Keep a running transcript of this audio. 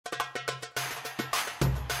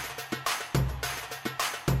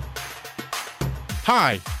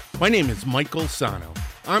Hi, my name is Michael Sano.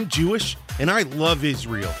 I'm Jewish and I love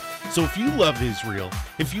Israel. So if you love Israel,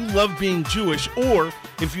 if you love being Jewish, or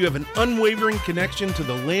if you have an unwavering connection to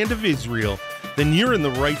the land of Israel, then you're in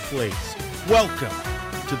the right place. Welcome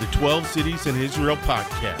to the 12 Cities in Israel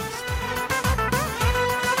podcast.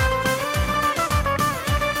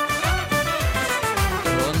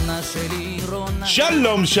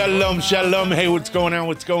 Shalom, shalom, shalom. Hey, what's going on?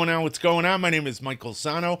 What's going on? What's going on? My name is Michael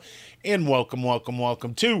Sano, and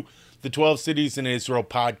welcome to the 12 Cities in Israel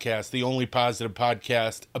podcast, the only positive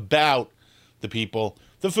podcast about the people,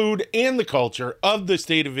 the food, and the culture of the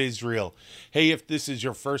state of Israel. Hey, if this is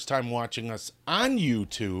your first time watching us on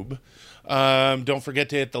YouTube, don't forget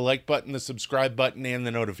to hit the like button, the subscribe button, and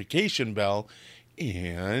the notification bell.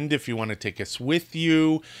 And if you want to take us with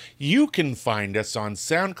you, you can find us on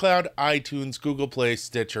SoundCloud, iTunes, Google Play,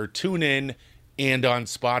 Stitcher, TuneIn, and on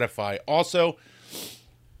Spotify. Also,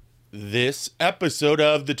 this episode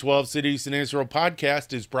of the 12 Cities in Israel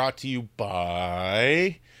podcast is brought to you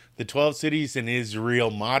by the 12 Cities in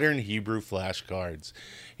Israel Modern Hebrew Flashcards.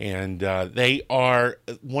 And they are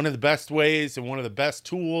one of the best ways and one of the best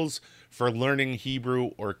tools for learning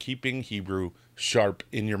Hebrew or keeping Hebrew sharp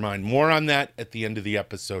in your mind. More on that at the end of the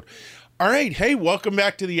episode. All right. Hey, welcome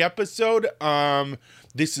back to the episode.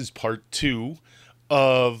 This is part 2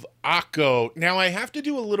 of Akko. Now, I have to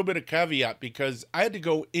do a little bit of caveat because I had to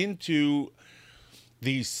go into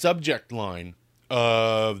the subject line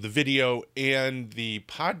of the video and the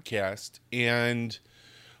podcast and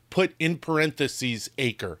put in parentheses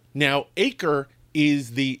acre. Now, acre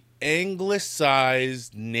is the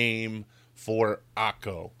anglicized name for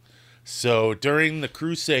Akko. So during the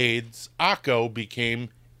Crusades, Akko became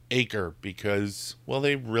acre because, well,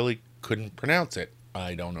 they really couldn't pronounce it.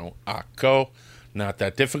 I don't know. Akko, not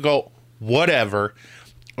that difficult, whatever.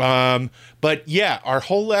 But yeah, our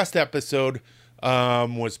whole last episode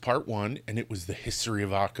was part 1, and it was the history of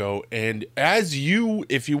Akko. And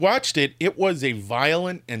if you watched it, it was a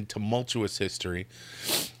violent and tumultuous history.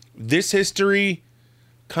 This history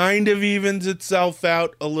kind of evens itself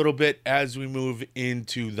out a little bit as we move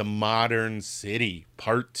into the modern city,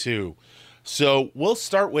 part 2. So we'll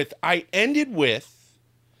start with, I ended with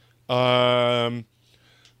the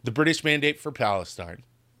British mandate for Palestine.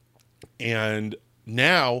 And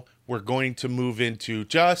now we're going to move into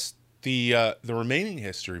just the remaining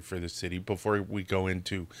history for the city before we go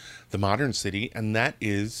into the modern city. And that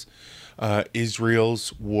is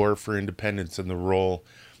Israel's war for independence and the role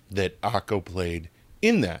that Akko played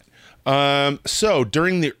in that. So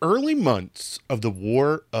during the early months of the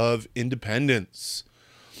War of Independence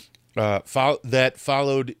that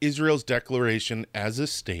followed Israel's declaration as a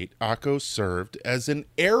state, Akko served as an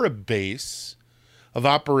Arab base of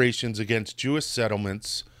operations against Jewish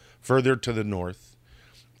settlements further to the north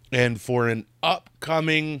and for an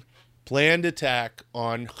upcoming planned attack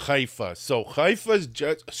on Haifa. So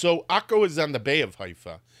Akko is on the Bay of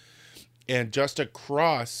Haifa, and just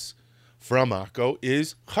across from Akko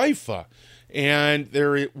is Haifa, and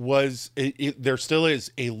there still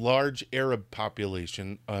is a large Arab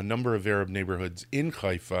population, a number of Arab neighborhoods in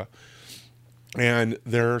Haifa, and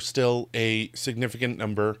there are still a significant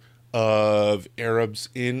number of Arabs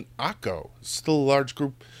in Akko. Still a large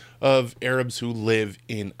group of Arabs who live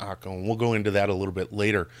in Akko, and we'll go into that a little bit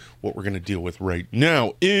later. What we're going to deal with right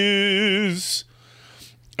now is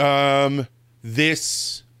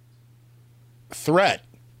this threat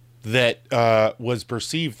that was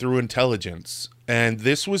perceived through intelligence. And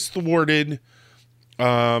this was thwarted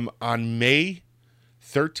on May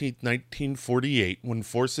 13th, 1948, when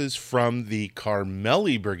forces from the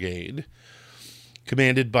Carmeli Brigade,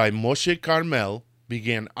 commanded by Moshe Carmel,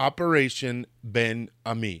 began Operation Ben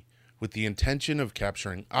Ami, with the intention of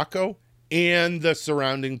capturing Akko and the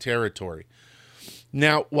surrounding territory.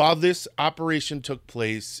 Now, while this operation took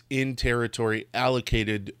place in territory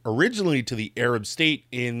allocated originally to the Arab state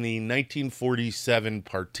in the 1947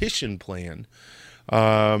 partition plan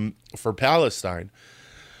for Palestine,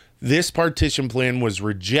 this partition plan was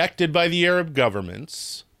rejected by the Arab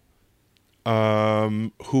governments,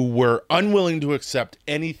 who were unwilling to accept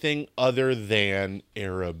anything other than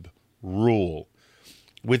Arab rule.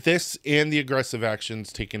 With this and the aggressive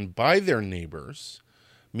actions taken by their neighbors,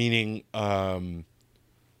 meaning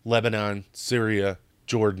Lebanon, Syria,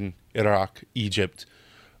 Jordan, Iraq, Egypt,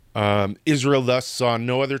 Israel thus saw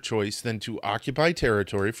no other choice than to occupy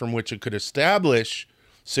territory from which it could establish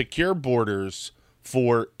secure borders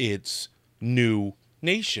for its new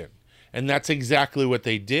nation. And that's exactly what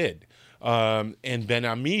they did. And Ben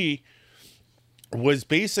Ami was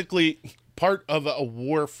basically part of a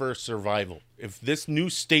war for survival. If this new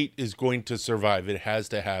state is going to survive, it has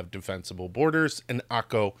to have defensible borders, and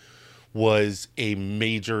Akko was a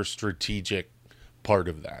major strategic part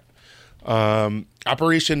of that.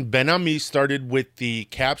 Operation Ben Ami started with the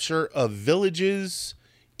capture of villages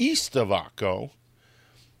east of Akko,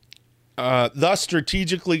 thus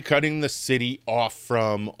strategically cutting the city off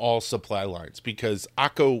from all supply lines, because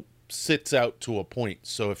Akko sits out to a point.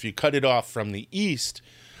 So if you cut it off from the east,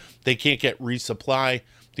 they can't get resupply.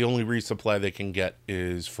 The only resupply they can get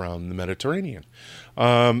is from the Mediterranean.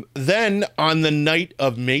 Then on the night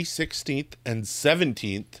of May 16th and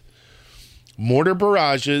 17th, mortar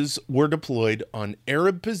barrages were deployed on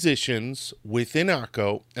Arab positions within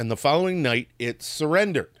Akko, and the following night it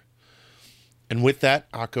surrendered. And with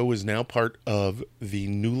that, Akko is now part of the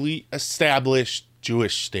newly established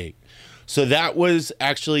Jewish state. So that was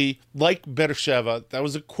actually like Beersheba. That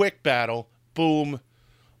was a quick battle. Boom.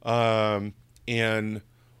 And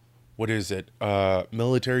what is it?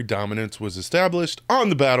 Military dominance was established on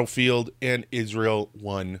the battlefield, and Israel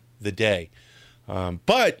won the day.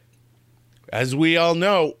 But as we all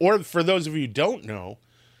know, or for those of you who don't know,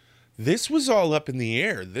 this was all up in the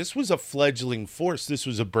air. This was a fledgling force. This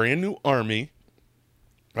was a brand new army.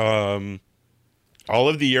 All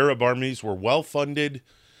of the Arab armies were well funded,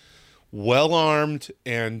 well armed,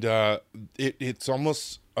 and it's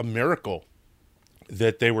almost a miracle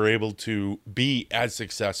that they were able to be as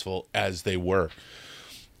successful as they were.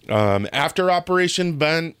 After Operation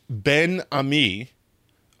Ben Ami,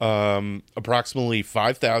 approximately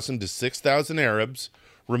 5,000 to 6,000 Arabs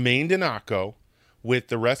remained in Akko, with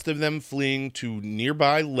the rest of them fleeing to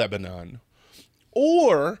nearby Lebanon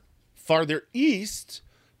or farther east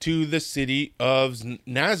to the city of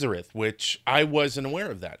Nazareth, which I wasn't aware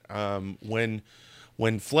of that.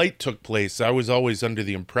 When flight took place, I was always under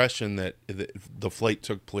the impression that the flight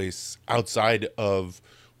took place outside of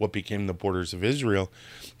what became the borders of Israel.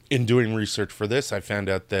 In doing research for this, I found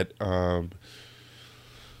out that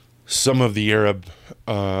some of the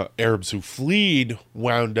Arabs who fled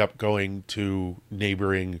wound up going to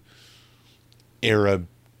neighboring Arab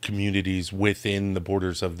communities within the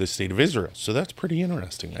borders of the state of Israel. So that's pretty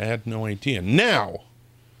interesting. I had no idea. Now,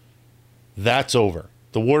 that's over.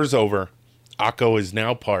 The war's over. Akko is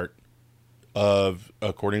now part of,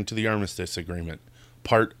 according to the armistice agreement,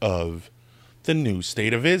 part of the new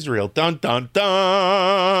state of Israel. Dun, dun, dun.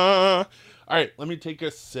 All right, let me take a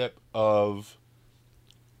sip of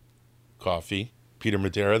coffee. Peter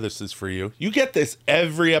Madeira, this is for you. You get this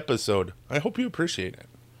every episode. I hope you appreciate it.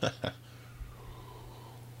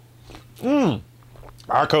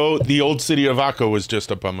 Akko, the old city of Akko was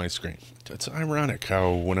just up on my screen. It's ironic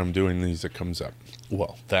how when I'm doing these, it comes up.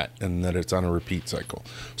 Well, that and that it's on a repeat cycle.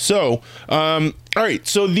 So, all right.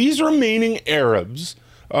 So these remaining Arabs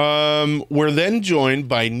were then joined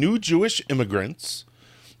by new Jewish immigrants,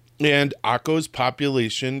 and Akko's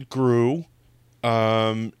population grew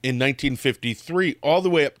in 1953 all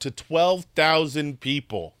the way up to 12,000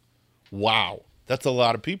 people. Wow, that's a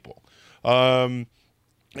lot of people.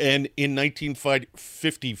 And in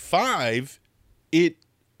 1955, it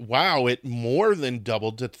more than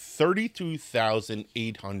doubled to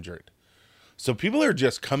 32,800. So people are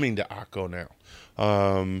just coming to Akko now.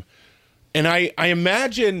 And I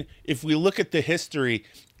imagine if we look at the history,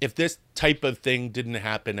 if this type of thing didn't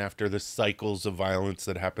happen after the cycles of violence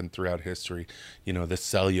that happened throughout history, you know, the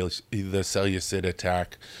Seleucid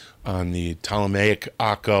attack on the Ptolemaic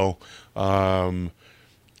Akko,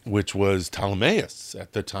 which was Ptolemaeus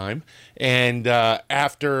at the time. And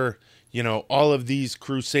after, you know, all of these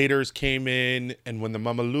crusaders came in, and when the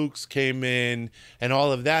Mamelukes came in and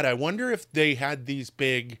all of that, I wonder if they had these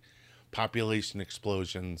big population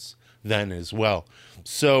explosions then as well.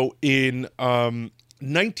 So in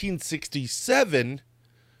 1967,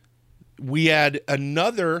 we had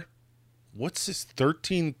another,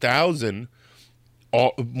 13,000,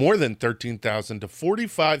 more than 13,000 to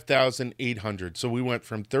 45,800. So we went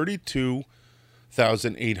from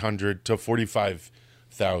 32,800 to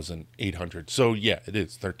 45,800. So yeah, it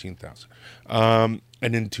is 13,000. And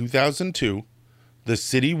in 2002, the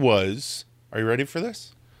city was, are you ready for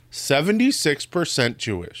this? 76%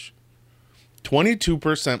 Jewish,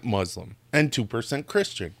 22% Muslim, and 2%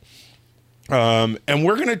 Christian. And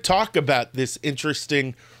we're going to talk about this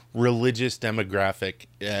interesting religious demographic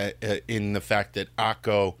in the fact that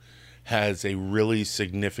Akko has a really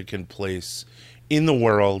significant place in the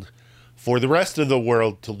world for the rest of the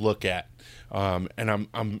world to look at. And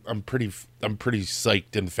I'm pretty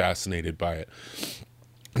psyched and fascinated by it.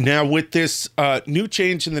 Now, with this new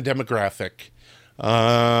change in the demographic,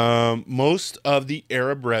 most of the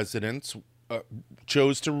Arab residents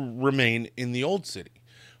chose to remain in the old city.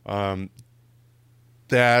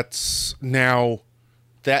 That's now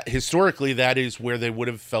that historically that is where they would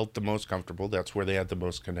have felt the most comfortable. That's where they had the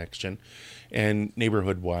most connection, and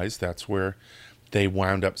neighborhood wise, that's where they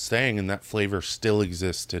wound up staying, and that flavor still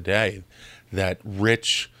exists today. That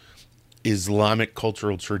rich Islamic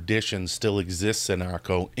cultural tradition still exists in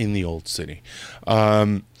Akko in the old city.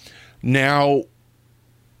 Now,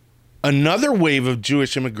 another wave of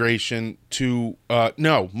Jewish immigration to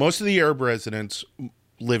most of the Arab residents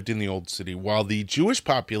lived in the old city, while the Jewish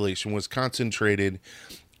population was concentrated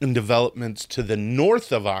in developments to the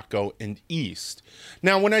north of Akko and east.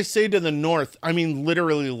 Now, when I say to the north, I mean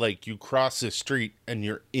literally like you cross the street and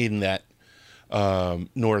you're in that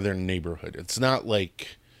northern neighborhood. It's not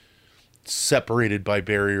like separated by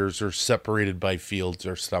barriers or separated by fields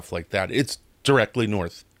or stuff like that. It's directly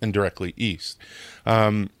north and directly east.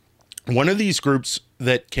 One of these groups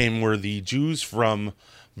that came were the Jews from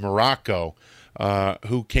Morocco,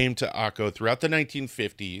 who came to Akko throughout the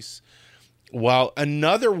 1950s, while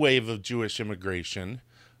another wave of Jewish immigration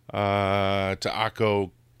to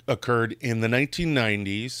Akko occurred in the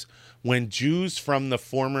 1990s when Jews from the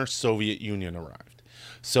former Soviet Union arrived.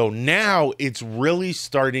 So now it's really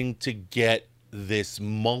starting to get this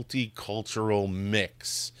multicultural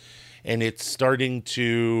mix, and it's starting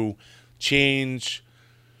to change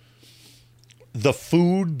the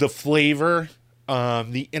food, the flavor,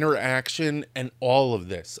 the interaction, and all of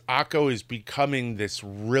this. Akko is becoming this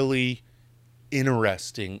really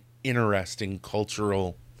interesting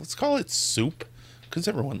cultural, let's call it soup, because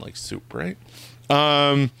everyone likes soup, right?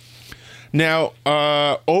 Now,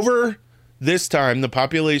 over this time, the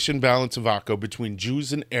population balance of Akko between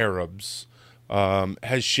Jews and Arabs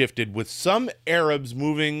has shifted, with some Arabs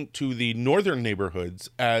moving to the northern neighborhoods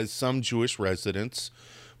as some Jewish residents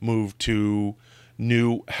moved to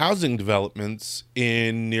new housing developments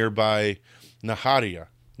in nearby Naharia.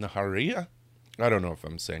 Naharia? I don't know if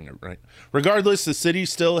I'm saying it right. Regardless, the city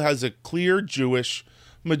still has a clear Jewish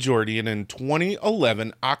majority, and in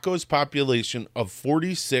 2011, Akko's population of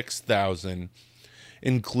 46,000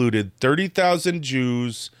 included 30,000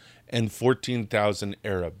 Jews and 14,000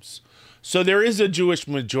 Arabs. So there is a Jewish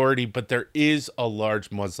majority, but there is a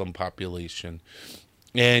large Muslim population.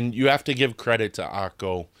 And you have to give credit to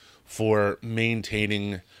Akko for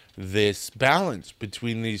maintaining this balance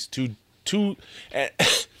between these two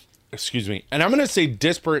excuse me. And I'm going to say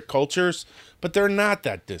disparate cultures, but they're not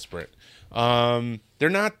that disparate. They're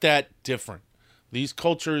not that different. These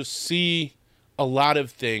cultures see a lot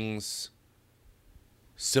of things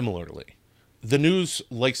similarly. The news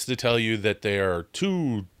likes to tell you that they are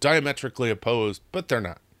two diametrically opposed, but they're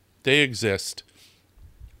not. They exist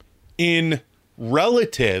in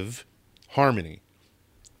relative harmony,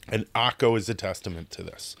 and Akko is a testament to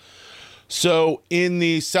this. So in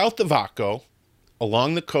the south of Akko,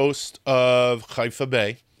 along the coast of Haifa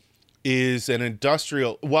Bay, is an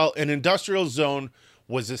industrial zone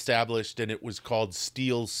was established, and it was called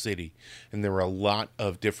Steel City. And there were a lot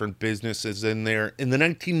of different businesses in there. In the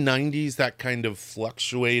 1990s, that kind of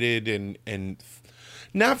fluctuated and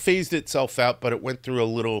not phased itself out, but it went through a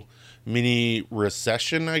little mini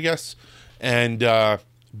recession, I guess. And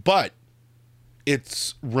but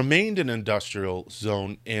it's remained an industrial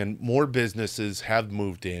zone, and more businesses have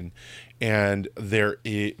moved in. And there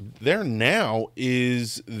now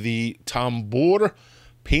is the Tambur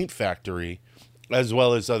paint factory, as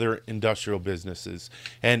well as other industrial businesses.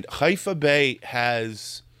 And Haifa Bay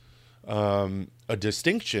has a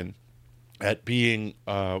distinction at being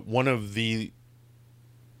one of the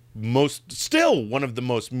most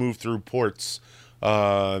moved through ports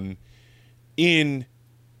in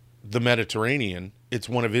the Mediterranean. It's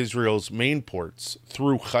one of Israel's main ports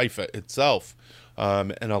through Haifa itself.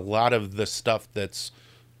 And a lot of the stuff that's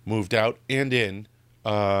moved out and in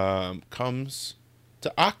comes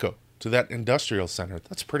to Akko, to that industrial center.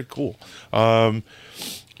 That's pretty cool.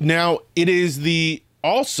 Now, it is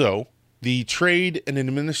also the trade and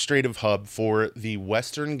administrative hub for the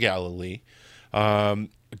Western Galilee,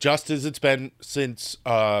 just as it's been since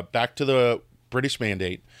back to the British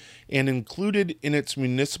Mandate. And included in its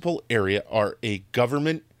municipal area are a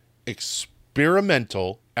government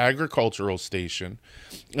experimental agricultural station,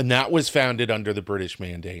 and that was founded under the British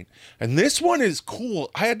Mandate. And this one is cool.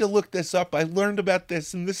 I had to look this up. I learned about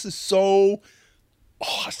this, and this is so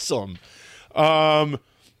awesome. And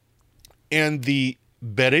the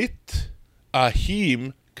Berit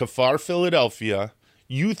Ahim Kfar Philadelphia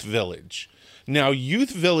Youth Village. Now,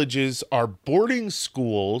 youth villages are boarding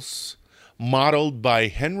schools modeled by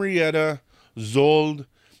Henrietta Zold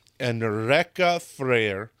and Reka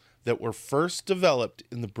Freire that were first developed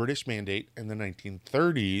in the British Mandate in the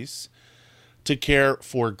 1930s to care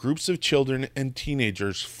for groups of children and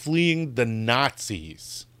teenagers fleeing the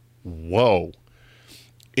Nazis. Whoa.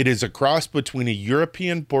 It is a cross between a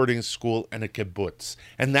European boarding school and a kibbutz,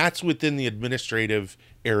 and that's within the administrative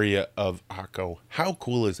area of Akko. How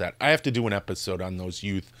cool is that? I have to do an episode on those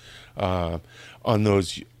youth, youth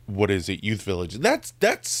villages.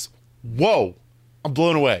 That's, whoa, I'm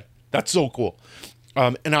blown away. That's so cool.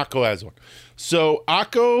 And Akko has one. So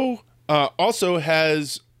Akko also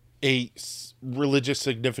has a religious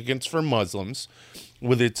significance for Muslims,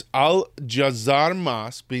 with its Al-Jazar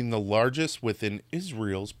Mosque being the largest within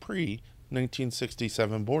Israel's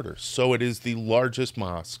pre-1967 borders. So it is the largest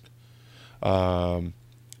mosque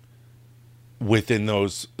within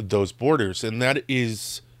those borders. And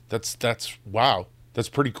that's wow. That's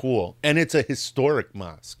pretty cool. And it's a historic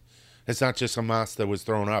mosque. It's not just a mosque that was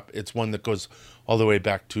thrown up. It's one that goes all the way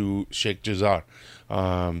back to Sheikh Jazar.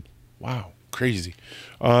 Wow, crazy.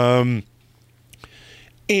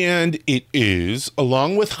 And it is,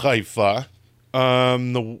 along with Haifa,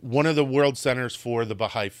 one of the world centers for the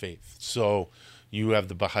Baha'i faith. So you have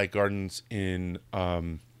the Baha'i Gardens in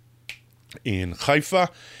Haifa,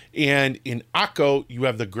 and in Akko, you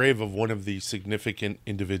have the grave of one of the significant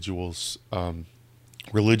individuals,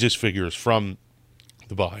 religious figures from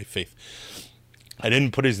the Baha'i faith. I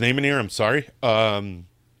didn't put his name in here. I'm sorry. A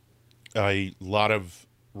lot of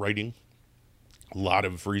writing, a lot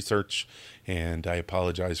of research, and I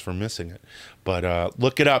apologize for missing it. But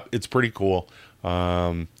look it up. It's pretty cool.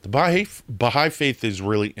 The Baha'i faith is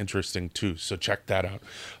really interesting too, so check that out.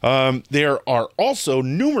 There are also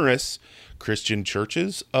numerous Christian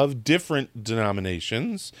churches of different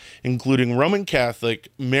denominations, including Roman Catholic,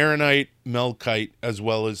 Maronite, Melkite, as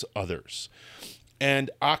well as others. And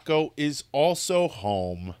Akko is also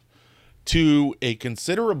home to a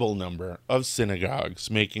considerable number of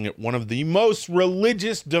synagogues, making it one of the most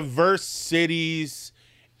religious diverse cities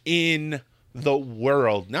in the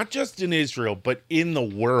world. Not just in Israel, but in the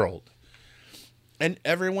world. And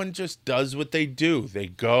everyone just does what they do. They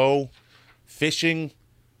go fishing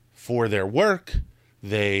for their work.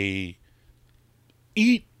 They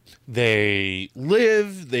eat. They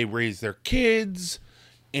live. They raise their kids.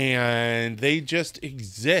 And they just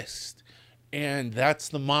exist. And that's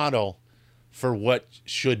the model for what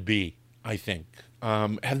should be, I think.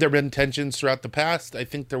 Have there been tensions throughout the past? I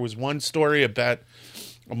think there was one story about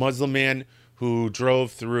a Muslim man who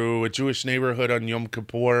drove through a Jewish neighborhood on Yom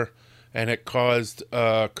Kippur, and it caused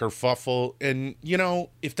a kerfuffle. And, you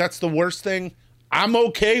know, if that's the worst thing, I'm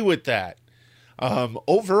okay with that.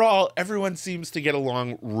 Overall, everyone seems to get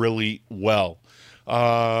along really well.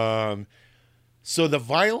 So the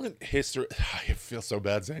violent history, I feel so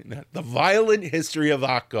bad saying that. The violent history of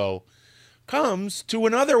Akko comes to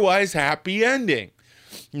an otherwise happy ending.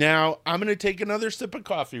 Now, I'm going to take another sip of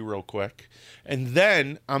coffee real quick, and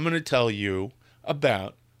then I'm going to tell you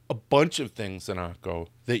about a bunch of things in Akko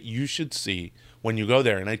that you should see when you go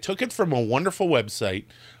there. And I took it from a wonderful website,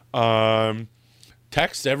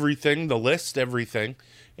 text everything, the list, everything.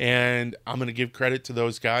 And I'm going to give credit to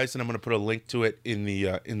those guys, and I'm going to put a link to it in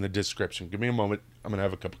the description. Give me a moment. I'm going to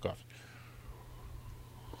have a cup of coffee.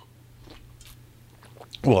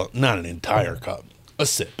 Well, not an entire cup, a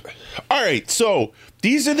sip. All right, so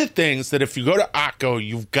these are the things that if you go to Akko,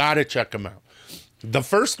 you've got to check them out. The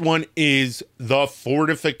first one is the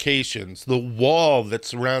fortifications, the wall that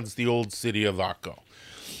surrounds the old city of Akko.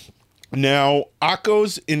 Now,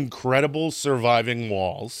 Akko's incredible surviving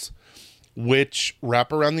walls, which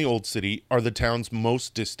wrap around the old city, are the town's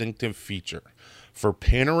most distinctive feature. For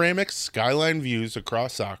panoramic skyline views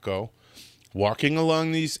across Akko, walking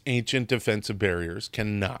along these ancient defensive barriers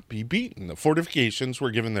cannot be beaten. The fortifications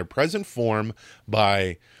were given their present form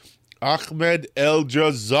by Ahmed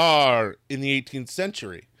el-Jazar in the 18th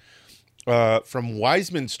century. From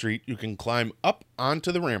Wiseman Street, you can climb up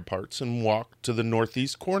onto the ramparts and walk to the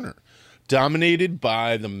northeast corner, dominated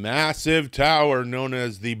by the massive tower known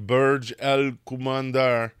as the Burj El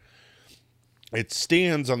Kumandar. It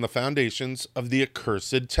stands on the foundations of the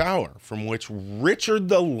accursed tower, from which Richard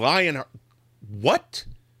the Lionheart... What?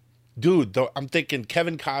 Dude, I'm thinking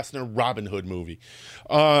Kevin Costner Robin Hood movie.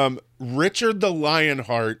 Richard the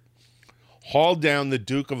Lionheart hauled down the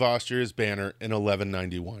Duke of Austria's banner in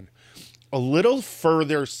 1191. A little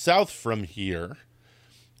further south from here,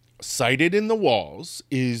 sited in the walls,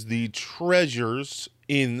 is the Treasures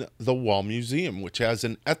in the Wall Museum, which has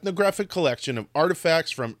an ethnographic collection of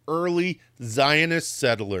artifacts from early Zionist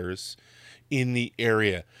settlers in the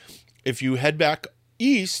area. If you head back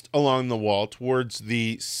east along the wall towards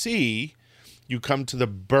the sea, you come to the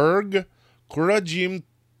Berg Kurajim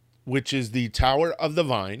which is the Tower of the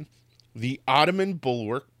Vine, the Ottoman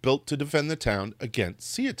bulwark built to defend the town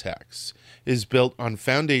against sea attacks, is built on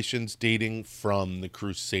foundations dating from the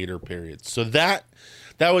Crusader period. So that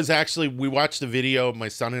was actually, we watched the video, my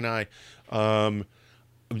son and I.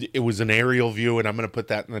 It was an aerial view, and I'm going to put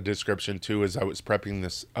that in the description too as I was prepping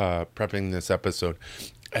this episode.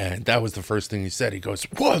 And that was the first thing he said. He goes,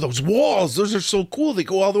 "Whoa, those walls, those are so cool. They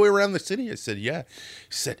go all the way around the city." I said, "Yeah."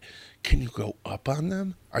 He said, "Can you go up on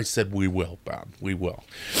them?" I said, "We will, Bob. We will."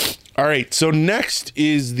 All right. So next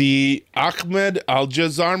is the Ahmed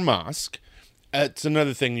Al-Jazar Mosque. It's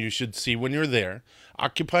another thing you should see when you're there.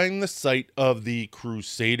 Occupying the site of the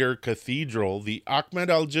Crusader Cathedral, the Ahmed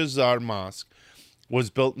Al-Jazar Mosque was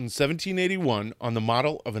built in 1781 on the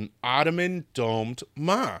model of an Ottoman domed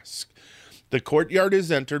mosque. The courtyard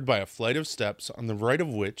is entered by a flight of steps, on the right of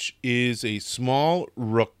which is a small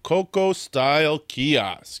Rococo-style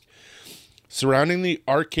kiosk. Surrounding the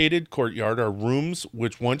arcaded courtyard are rooms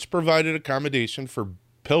which once provided accommodation for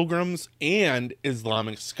pilgrims and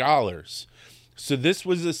Islamic scholars. So this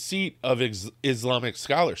was a seat of Islamic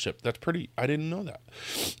scholarship. That's pretty, I didn't know that.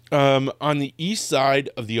 On the east side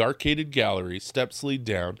of the arcaded gallery, steps lead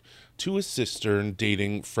down to a cistern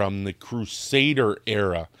dating from the Crusader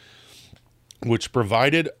era, which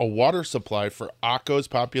provided a water supply for Akko's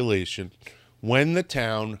population when the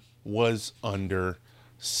town was under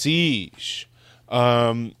siege.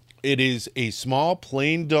 It is a small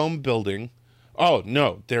plain dome building. Oh,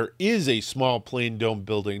 no, there is a small plain dome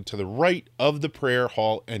building to the right of the prayer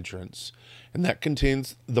hall entrance, and that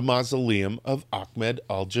contains the mausoleum of Ahmed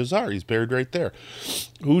Al-Jazar. He's buried right there,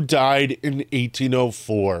 who died in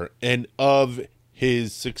 1804, and of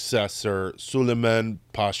his successor, Suleiman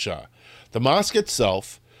Pasha. The mosque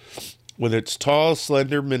itself, with its tall,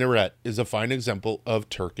 slender minaret, is a fine example of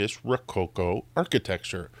Turkish Rococo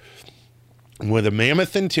architecture, with a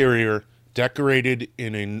mammoth interior decorated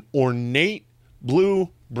in an ornate blue,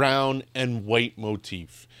 brown, and white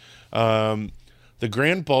motif. The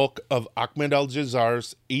grand bulk of Ahmed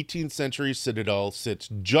Al-Jazar's 18th century citadel sits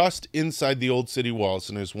just inside the old city walls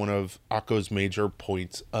and is one of Akko's major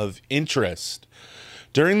points of interest.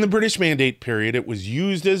 During the British Mandate period, it was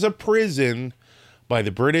used as a prison by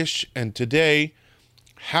the British, and today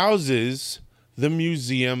houses the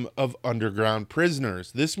Museum of Underground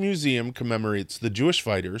Prisoners. This museum commemorates the Jewish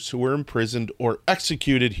fighters who were imprisoned or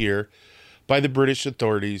executed here by the British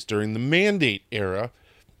authorities during the Mandate era,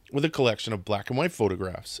 with a collection of black and white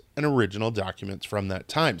photographs and original documents from that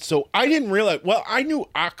time. So I didn't realize, well, I knew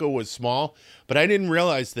Akko was small, but I didn't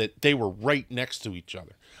realize that they were right next to each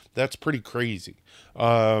other. That's pretty crazy.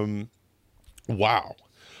 Wow.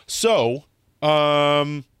 So,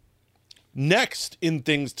 next in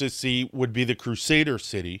things to see would be the Crusader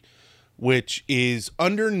City, which is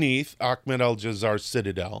underneath Ahmed Al-Jazar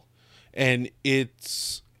Citadel, and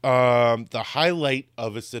it's the highlight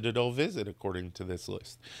of a citadel visit, according to this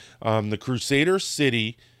list. The Crusader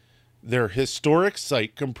City, their historic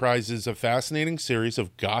site, comprises a fascinating series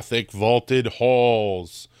of Gothic vaulted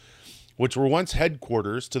halls, which were once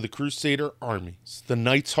headquarters to the Crusader armies. The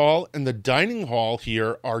Knights Hall and the Dining Hall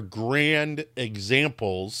here are grand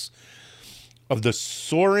examples of the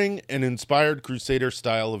soaring and inspired Crusader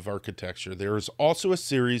style of architecture. There is also a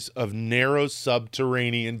series of narrow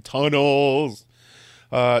subterranean tunnels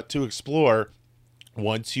to explore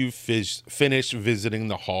once you finish visiting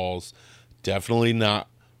the halls. Definitely not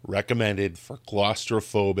recommended for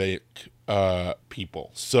claustrophobic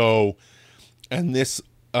people. So, and this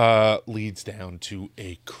leads down to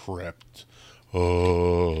a crypt.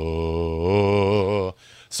 Oh.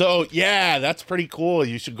 So, yeah, that's pretty cool.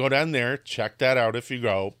 You should go down there, check that out if you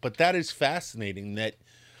go. But that is fascinating that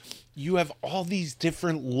you have all these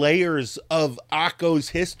different layers of Akko's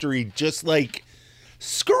history just like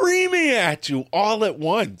screaming at you all at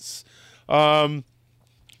once. And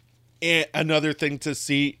another thing to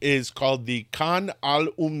see is called the Khan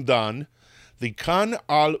al-Umdan. The Khan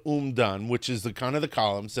al-Umdan, which is the Khan of the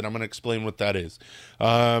columns, and I'm going to explain what that is,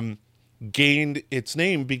 gained its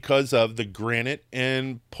name because of the granite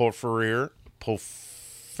and porphyry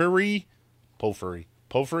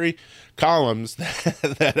columns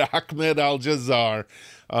that Ahmed Al-Jazar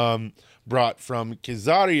brought from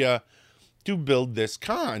Khazaria to build this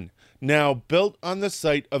Khan. Now, built on the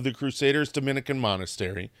site of the Crusaders' Dominican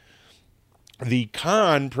monastery, the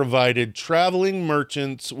Khan provided traveling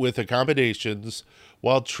merchants with accommodations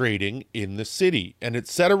while trading in the city, and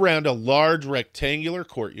it's set around a large rectangular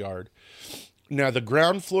courtyard. Now, the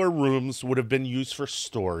ground floor rooms would have been used for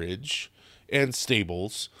storage and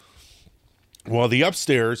stables, while the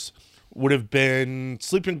upstairs would have been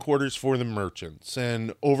sleeping quarters for the merchants.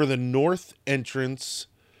 And over the north entrance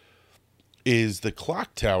is the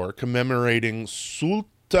clock tower commemorating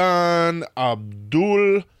Sultan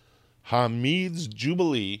Abdul Hamid's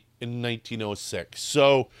Jubilee in 1906.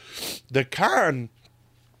 So the Khan,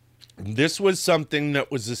 this was something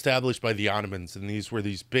that was established by the Ottomans, and these were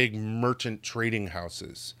these big merchant trading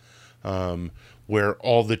houses where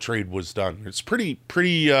all the trade was done. It's pretty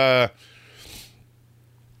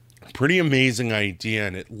amazing idea,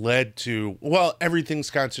 and it led to, well, everything's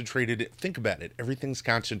concentrated. Think about it. Everything's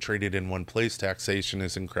concentrated in one place. Taxation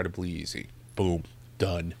is incredibly easy. Boom.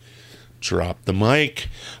 Done. Drop the mic.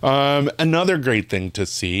 Another great thing to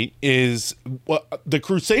see is the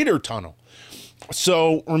Crusader Tunnel.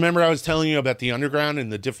 So remember I was telling you about the underground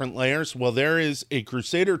and the different layers? Well, there is a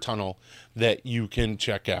Crusader Tunnel that you can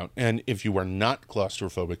check out. And if you are not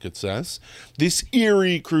claustrophobic, it says, this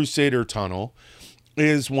eerie Crusader Tunnel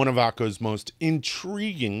is one of Akko's most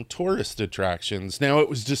intriguing tourist attractions. Now, it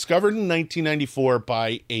was discovered in 1994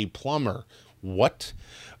 by a plumber. What?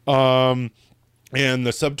 And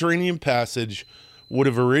the subterranean passage would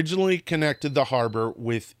have originally connected the harbor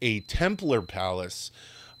with a Templar palace.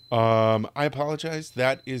 I apologize.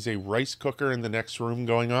 That is a rice cooker in the next room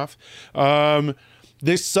going off.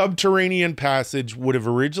 This subterranean passage would have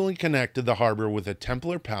originally connected the harbor with a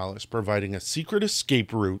Templar palace, providing a secret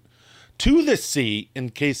escape route to the sea in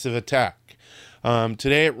case of attack.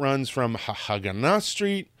 Today it runs from Haganah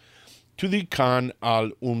Street to the Khan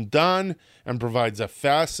al-Umdan and provides a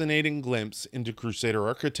fascinating glimpse into Crusader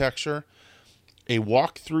architecture. A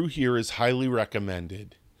walk through here is highly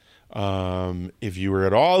recommended. If you are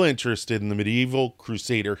at all interested in the medieval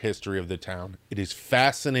Crusader history of the town, it is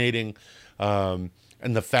fascinating. And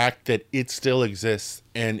the fact that it still exists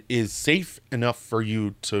and is safe enough for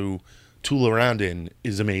you to tool around in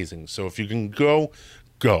is amazing. So if you can go.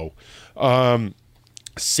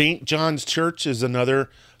 St. John's Church is another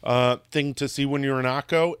thing to see when you're in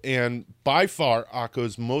Akko, and by far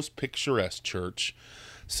Akko's most picturesque church,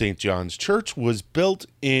 St. John's Church, was built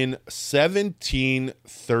in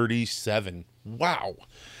 1737. Wow.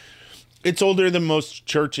 It's older than most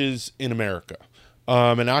churches in America,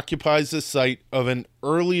 and occupies the site of an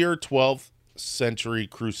earlier 12th century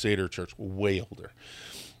Crusader church, way older,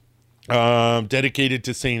 dedicated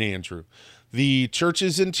to St. Andrew. The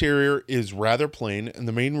church's interior is rather plain, and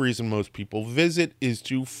the main reason most people visit is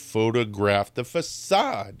to photograph the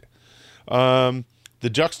facade. The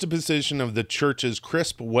juxtaposition of the church's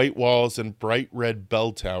crisp white walls and bright red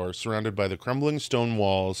bell tower, surrounded by the crumbling stone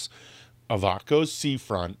walls of Akko's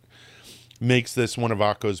seafront, makes this one of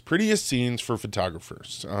Akko's prettiest scenes for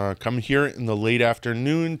photographers. Come here in the late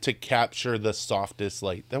afternoon to capture the softest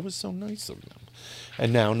light. That was so nice of them.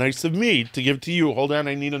 And now, nice of me to give to you. Hold on,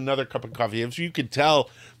 I need another cup of coffee. As you could tell,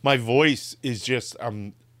 my voice is just,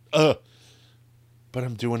 but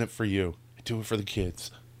I'm doing it for you. I do it for the kids.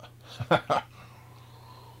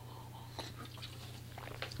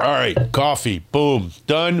 All right, coffee, boom,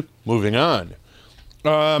 done, moving on.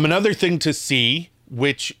 Another thing to see,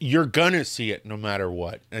 which you're gonna see it no matter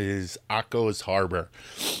what, is Akko's Harbor.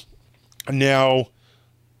 Now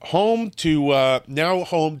home to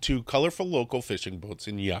colorful local fishing boats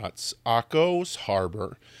and yachts, Akko's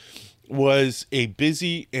Harbor was a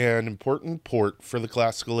busy and important port for the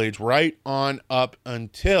classical age right on up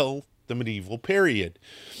until the medieval period.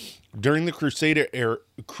 During the Crusader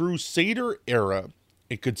era,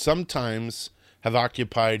 it could sometimes have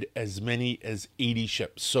occupied as many as 80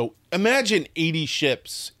 ships. So imagine 80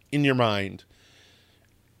 ships in your mind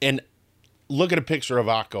and look at a picture of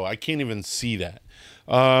Akko. I can't even see that.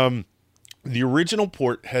 The original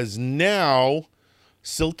port has now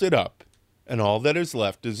silted up, and all that is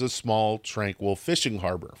left is a small, tranquil fishing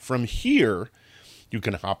harbor. From here, you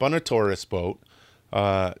can hop on a tourist boat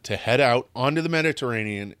to head out onto the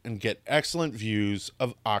Mediterranean and get excellent views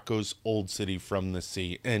of Akko's old city from the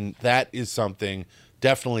sea. And that is something,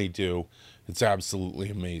 definitely do. It's absolutely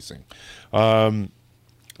amazing.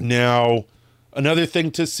 Now, another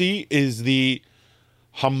thing to see is the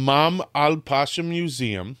Hammam al-Pasha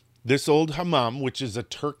Museum. This old hammam, which is a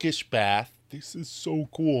Turkish bath, this is so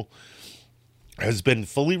cool, has been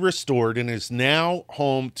fully restored and is now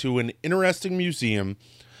home to an interesting museum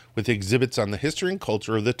with exhibits on the history and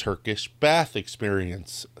culture of the Turkish bath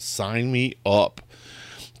experience. Sign me up.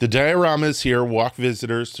 The dioramas here walk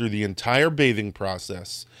visitors through the entire bathing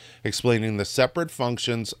process, explaining the separate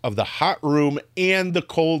functions of the hot room and the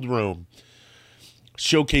cold room,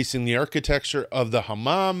 showcasing the architecture of the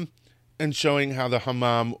hammam and showing how the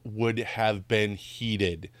hammam would have been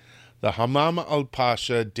heated. The Hammam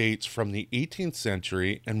al-Pasha dates from the 18th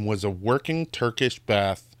century and was a working Turkish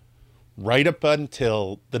bath right up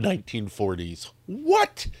until the 1940s.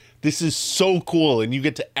 What? This is so cool, and you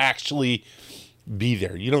get to actually be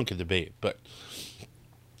there. You don't get to bathe, but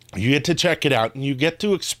you get to check it out, and you get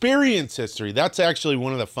to experience history. That's actually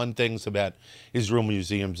one of the fun things about Israel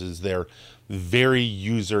museums is they're very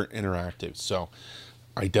user interactive. So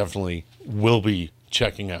I definitely will be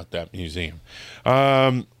checking out that museum.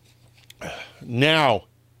 Now,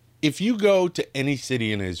 if you go to any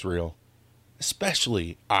city in Israel,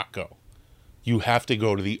 especially Akko, you have to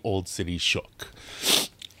go to the Old City Shuk.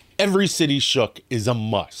 Every city shuk is a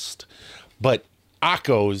must, but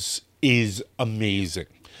Akko's is amazing.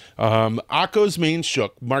 Akko's main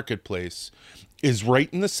shuk, marketplace, is right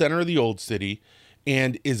in the center of the Old City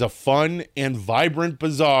and is a fun and vibrant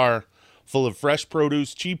bazaar full of fresh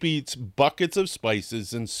produce, cheap eats, buckets of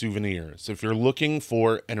spices, and souvenirs. If you're looking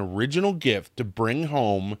for an original gift to bring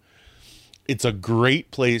home, it's a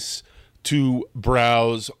great place to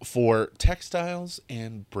browse for textiles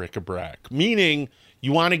and bric-a-brac, meaning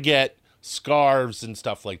you want to get scarves and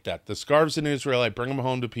stuff like that. The scarves in Israel, I bring them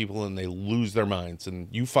home to people and they lose their minds, and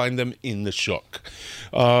you find them in the shuk.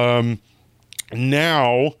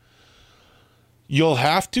 Now, you'll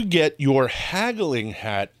have to get your haggling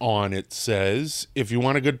hat on, it says, if you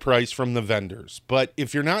want a good price from the vendors. But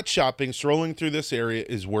if you're not shopping, strolling through this area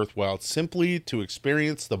is worthwhile simply to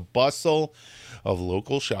experience the bustle of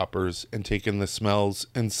local shoppers and take in the smells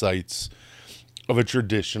and sights of a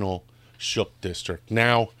traditional shuk district.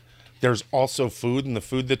 Now, there's also food, and the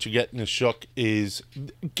food that you get in the shuk is...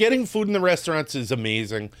 Getting food in the restaurants is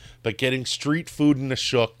amazing, but getting street food in the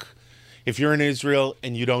shuk, if you're in Israel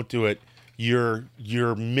and you don't do it,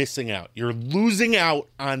 you're missing out. You're losing out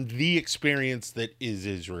on the experience that is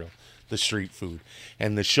Israel, the street food.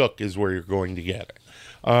 And the shuk is where you're going to get it.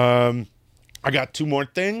 I got two more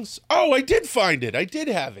things. Oh, I did find it. I did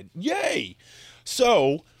have it. Yay.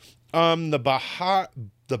 So, the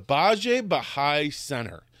Baje Baha'i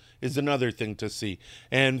Center is another thing to see.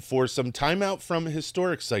 And for some time out from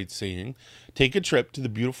historic sightseeing, take a trip to the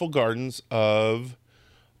beautiful gardens of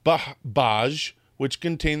Baj, which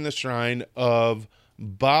contain the shrine of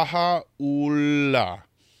Baha'u'llah,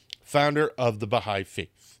 founder of the Baha'i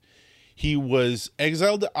faith. He was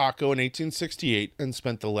exiled to Akko in 1868 and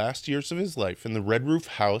spent the last years of his life in the red roof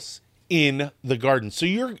house in the garden. So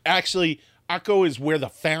you're actually, Akko is where the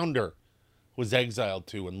founder was exiled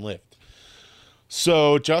to and lived.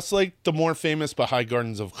 So just like the more famous Baha'i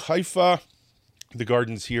gardens of Haifa, the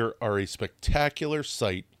gardens here are a spectacular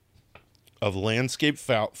sight of landscape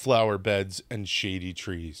flower beds and shady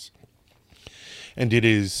trees. And it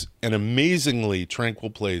is an amazingly tranquil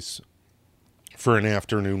place for an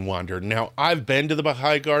afternoon wander. Now, I've been to the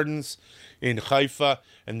Baha'i Gardens in Haifa,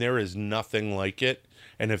 and there is nothing like it.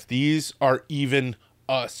 And if these are even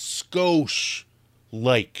a skosh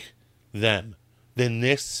like them, then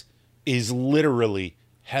this is literally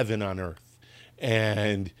heaven on earth.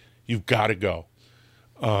 And you've got to go.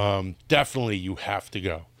 Definitely you have to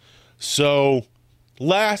go. So,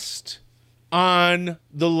 last on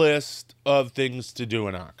the list of things to do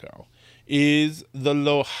in Akko is the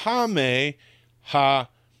Lohame HaGetaot.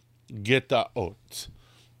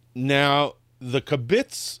 Now, the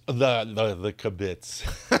kibbutz, the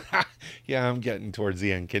kibbutz. Yeah, I'm getting towards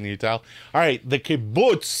the end. Can you tell? All right, the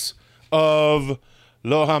kibbutz of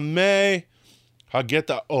Lohame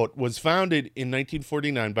HaGetaot was founded in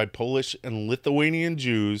 1949 by Polish and Lithuanian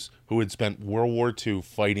Jews who had spent World War II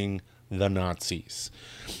fighting the Nazis.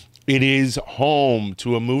 It is home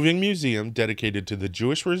to a moving museum dedicated to the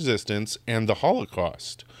Jewish resistance and the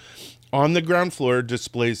Holocaust. On the ground floor,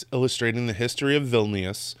 displays illustrating the history of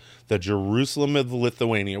Vilnius, the Jerusalem of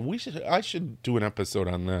Lithuania. I should do an episode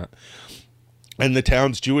on that. And the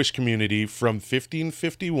town's Jewish community from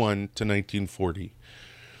 1551 to 1940.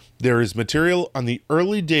 There is material on the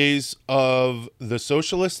early days of the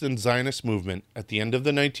socialist and Zionist movement at the end of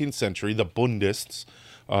the 19th century, the Bundists,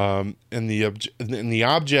 and the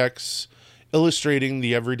objects illustrating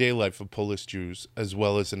the everyday life of Polish Jews, as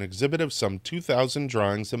well as an exhibit of some 2,000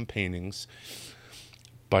 drawings and paintings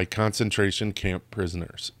by concentration camp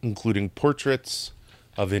prisoners, including portraits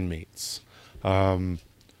of inmates.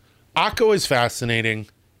 Akko is fascinating.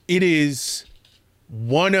 It is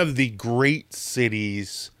one of the great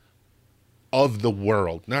cities of the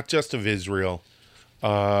world, not just of Israel.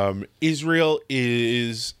 Israel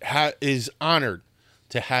is honored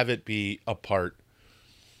to have it be a part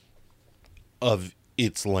of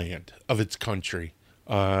its land, of its country.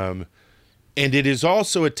 And it is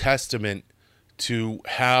also a testament to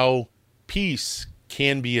how peace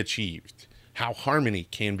can be achieved, how harmony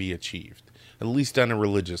can be achieved, at least on a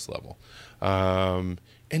religious level, and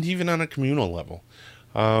even on a communal level.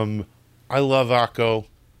 I love Akko.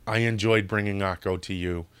 I enjoyed bringing Akko to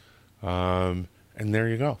you. And there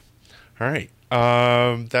you go. All right.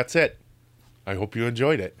 That's it. I hope you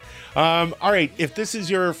enjoyed it. All right. If this is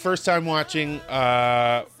your first time watching,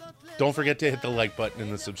 don't forget to hit the like button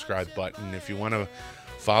and the subscribe button. If you want to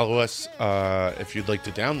follow us, if you'd like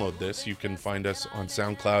to download this, you can find us on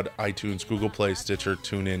SoundCloud, iTunes, Google Play, Stitcher,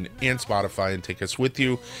 TuneIn, and Spotify, and take us with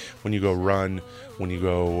you when you go run, when you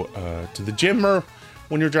go to the gym, or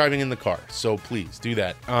when you're driving in the car. So please do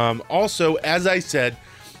that. Also, as I said,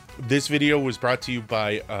 this video was brought to you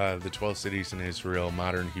by the 12 Cities in Israel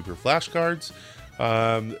Modern Hebrew Flashcards.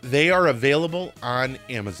 They are available on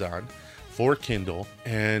Amazon for Kindle,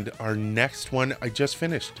 and our next one I just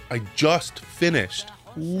finished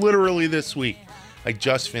literally this week. I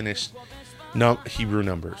just finished Hebrew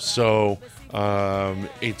numbers, so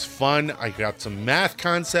it's fun. I got some math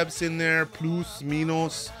concepts in there, plus,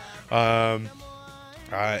 minus, and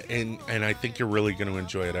I think you're really going to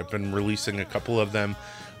enjoy it. I've been releasing a couple of them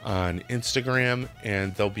on Instagram,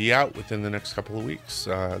 and they'll be out within the next couple of weeks.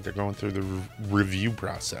 They're going through the review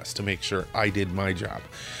process to make sure I did my job.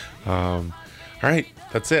 All right,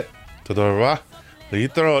 that's it. תודה רבה,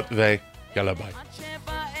 להתראות ויאללה ביי.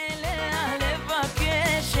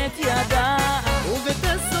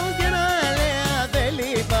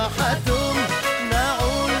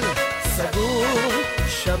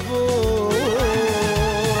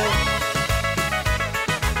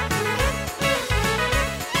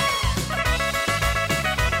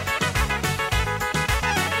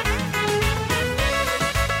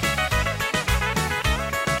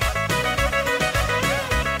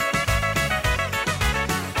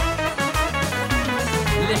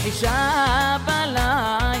 לחישה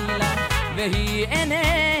בלילה והיא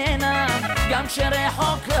איננה גם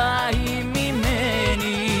שרחוקה היא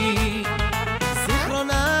ממני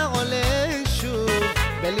זיכרונה עולה שוב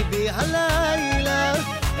בליבי הלילה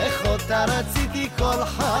איך אותה רציתי כל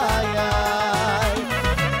חיי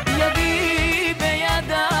ידי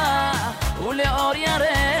בידה ולאור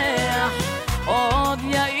ירח עוד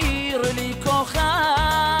יאיר לי כוכב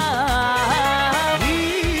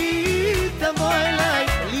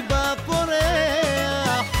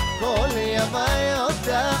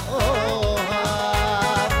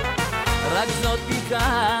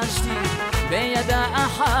בידה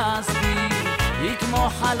אחזתי, היא כמו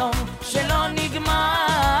חלום שלא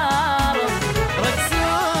נגמר רק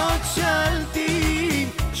זאת שאלתי,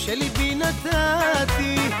 שליבי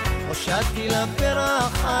נתתי הושעתי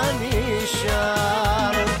לפרח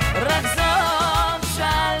הנשאר רק זאת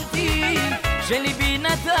שאלתי, שליבי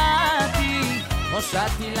נתתי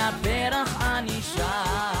הושעתי לפרח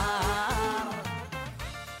הנשאר